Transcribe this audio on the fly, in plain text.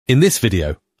In this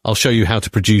video, I'll show you how to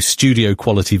produce studio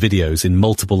quality videos in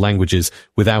multiple languages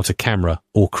without a camera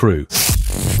or crew.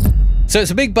 So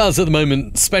it's a big buzz at the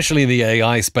moment, especially in the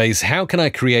AI space. How can I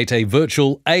create a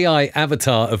virtual AI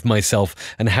avatar of myself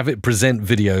and have it present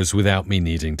videos without me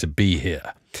needing to be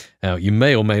here? Now, you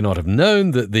may or may not have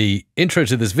known that the intro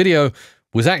to this video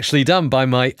was actually done by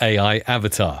my AI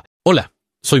avatar. Hola,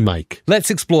 soy Mike. Let's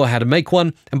explore how to make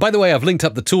one. And by the way, I've linked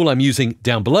up the tool I'm using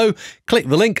down below. Click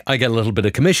the link, I get a little bit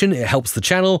of commission, it helps the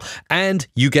channel, and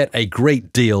you get a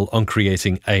great deal on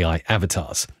creating AI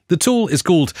avatars. The tool is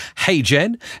called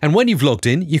HeyGen, and when you've logged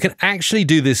in, you can actually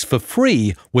do this for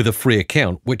free with a free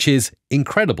account, which is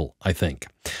incredible, I think.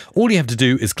 All you have to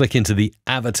do is click into the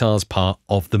avatars part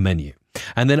of the menu.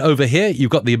 And then over here,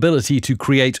 you've got the ability to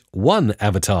create one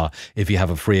avatar if you have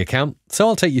a free account. So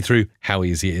I'll take you through how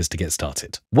easy it is to get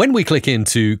started. When we click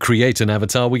into create an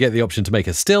avatar, we get the option to make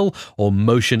a still or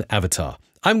motion avatar.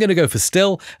 I'm going to go for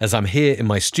still as I'm here in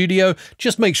my studio.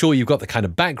 Just make sure you've got the kind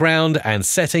of background and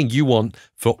setting you want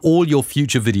for all your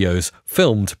future videos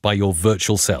filmed by your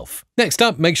virtual self. Next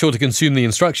up, make sure to consume the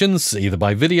instructions, either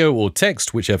by video or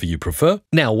text, whichever you prefer.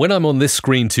 Now, when I'm on this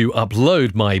screen to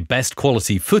upload my best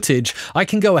quality footage, I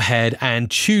can go ahead and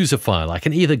choose a file. I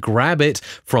can either grab it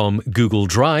from Google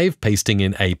Drive, pasting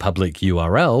in a public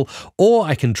URL, or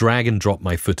I can drag and drop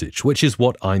my footage, which is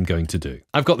what I'm going to do.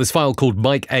 I've got this file called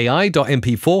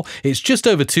mikeai.mp4. It's just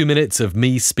over 2 minutes of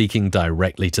me speaking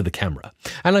directly to the camera.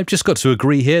 And I've just got to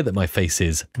agree here that my face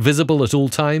is visible at all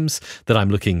times, that I'm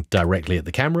looking directly at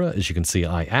the camera. As you can see,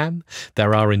 I am.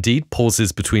 There are indeed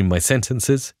pauses between my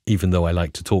sentences, even though I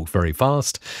like to talk very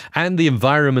fast. And the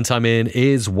environment I'm in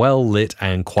is well lit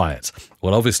and quiet.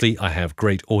 Well, obviously, I have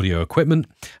great audio equipment,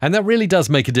 and that really does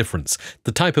make a difference.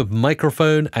 The type of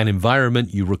microphone and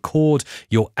environment you record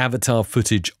your avatar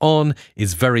footage on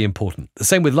is very important. The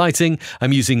same with lighting.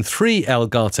 I'm using 3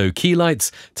 Elgato key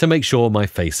lights to make sure my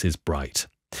face is bright.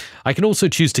 I can also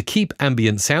choose to keep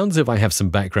ambient sounds if I have some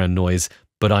background noise,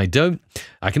 but I don't.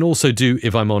 I can also do,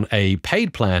 if I'm on a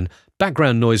paid plan,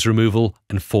 background noise removal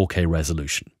and 4K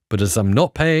resolution. But as I'm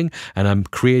not paying and I'm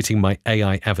creating my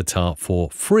AI avatar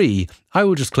for free, I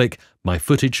will just click my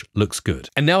footage looks good.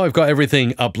 And now I've got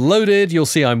everything uploaded. You'll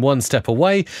see I'm one step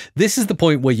away. This is the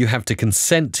point where you have to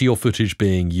consent to your footage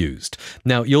being used.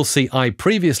 Now you'll see I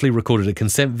previously recorded a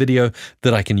consent video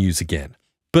that I can use again.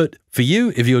 But for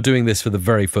you, if you're doing this for the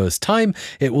very first time,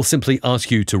 it will simply ask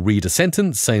you to read a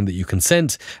sentence saying that you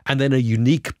consent, and then a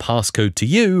unique passcode to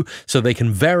you so they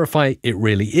can verify it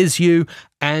really is you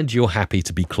and you're happy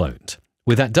to be cloned.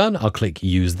 With that done, I'll click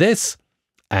use this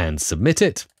and submit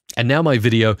it. And now my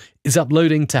video is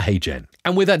uploading to HeyGen.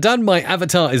 And with that done, my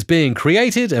avatar is being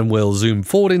created, and we'll zoom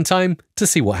forward in time to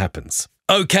see what happens.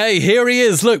 Okay, here he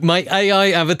is. Look, my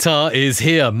AI avatar is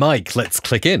here. Mike, let's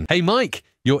click in. Hey, Mike.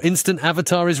 Your instant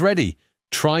avatar is ready.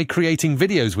 Try creating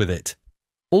videos with it.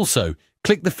 Also,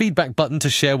 click the feedback button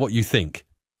to share what you think.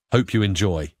 Hope you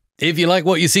enjoy. If you like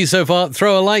what you see so far,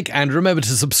 throw a like and remember to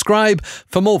subscribe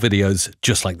for more videos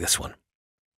just like this one.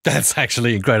 That's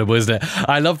actually incredible, isn't it?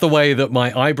 I love the way that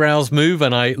my eyebrows move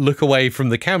and I look away from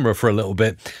the camera for a little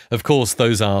bit. Of course,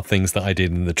 those are things that I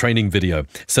did in the training video.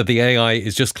 So the AI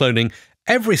is just cloning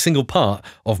every single part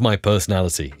of my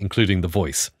personality, including the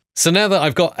voice. So now that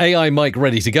I've got AI Mike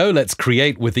ready to go, let's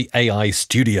create with the AI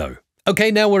Studio. Okay,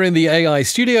 now we're in the AI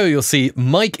Studio. You'll see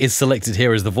Mike is selected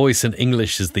here as the voice and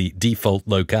English is the default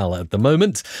locale at the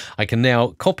moment. I can now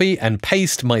copy and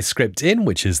paste my script in,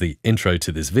 which is the intro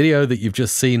to this video that you've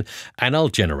just seen, and I'll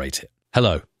generate it.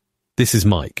 Hello, this is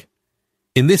Mike.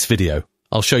 In this video,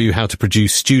 I'll show you how to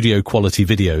produce studio quality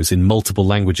videos in multiple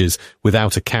languages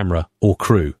without a camera or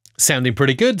crew. Sounding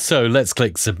pretty good, so let's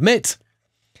click submit.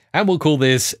 And we'll call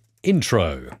this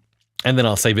intro. And then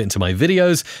I'll save it into my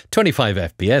videos, 25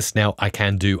 FPS. Now I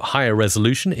can do higher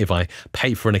resolution if I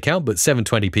pay for an account, but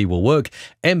 720p will work.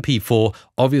 MP4,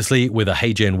 obviously with a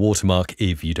HeyGen watermark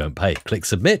if you don't pay. Click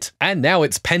submit. And now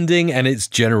it's pending and it's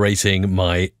generating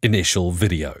my initial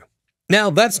video. Now,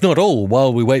 that's not all.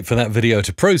 While we wait for that video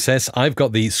to process, I've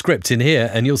got the script in here,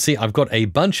 and you'll see I've got a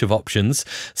bunch of options,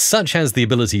 such as the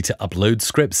ability to upload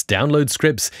scripts, download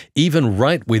scripts, even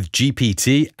write with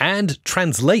GPT, and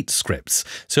translate scripts.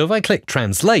 So if I click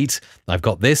translate, I've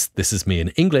got this. This is me in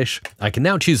English. I can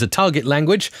now choose a target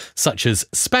language, such as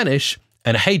Spanish,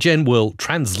 and HeyGen will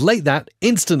translate that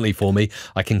instantly for me.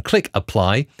 I can click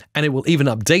apply, and it will even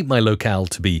update my locale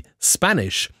to be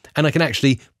Spanish, and I can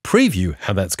actually preview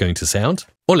how that's going to sound.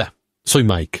 Hola, soy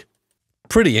Mike.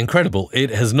 pretty incredible. It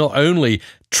has not only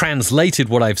translated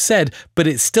what I've said, but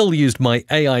it's still used my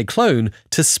AI clone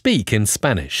to speak in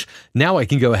Spanish. Now I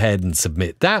can go ahead and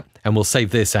submit that, and we'll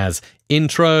save this as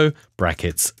intro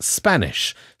brackets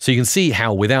Spanish. So you can see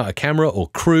how without a camera or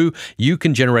crew, you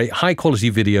can generate high quality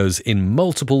videos in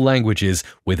multiple languages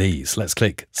with ease. Let's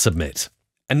click submit.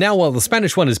 And now while the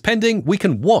Spanish one is pending, we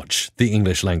can watch the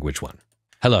English language one.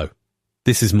 Hello,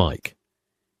 this is Mike.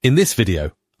 In this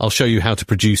video, I'll show you how to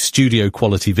produce studio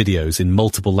quality videos in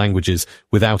multiple languages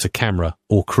without a camera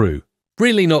or crew.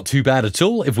 Really not too bad at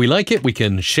all. If we like it, we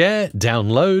can share,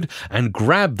 download, and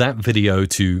grab that video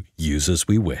to use as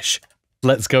we wish.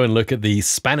 Let's go and look at the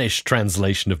Spanish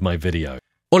translation of my video.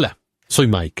 Hola, soy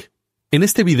Mike. En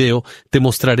este video te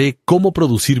mostraré cómo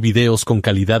producir videos con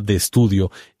calidad de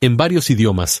estudio en varios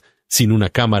idiomas sin una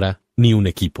cámara ni un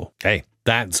equipo. Hey,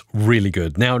 that's really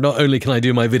good. Now, not only can I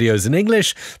do my videos in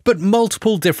English, but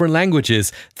multiple different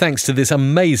languages thanks to this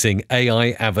amazing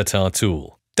AI avatar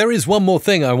tool. There is one more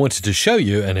thing I wanted to show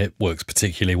you, and it works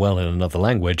particularly well in another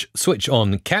language. Switch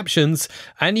on captions,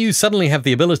 and you suddenly have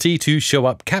the ability to show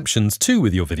up captions too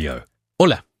with your video.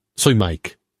 Hola, soy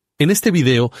Mike. En este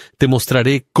video te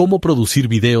mostraré cómo producir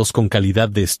videos con calidad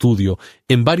de estudio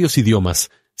en varios idiomas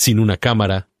sin una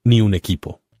cámara ni un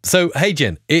equipo. So,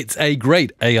 HeyGen, it's a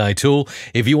great AI tool.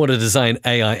 If you want to design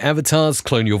AI avatars,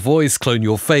 clone your voice, clone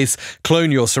your face,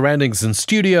 clone your surroundings in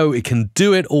studio, it can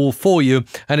do it all for you.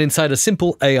 And inside a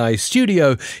simple AI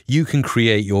studio, you can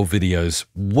create your videos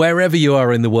wherever you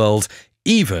are in the world,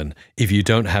 even if you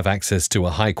don't have access to a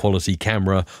high-quality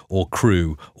camera or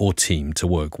crew or team to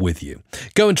work with you.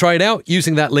 Go and try it out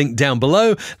using that link down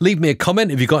below. Leave me a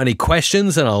comment if you've got any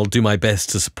questions, and I'll do my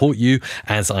best to support you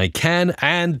as I can.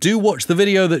 And do watch the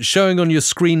video that's showing on your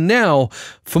screen now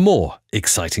for more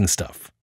exciting stuff.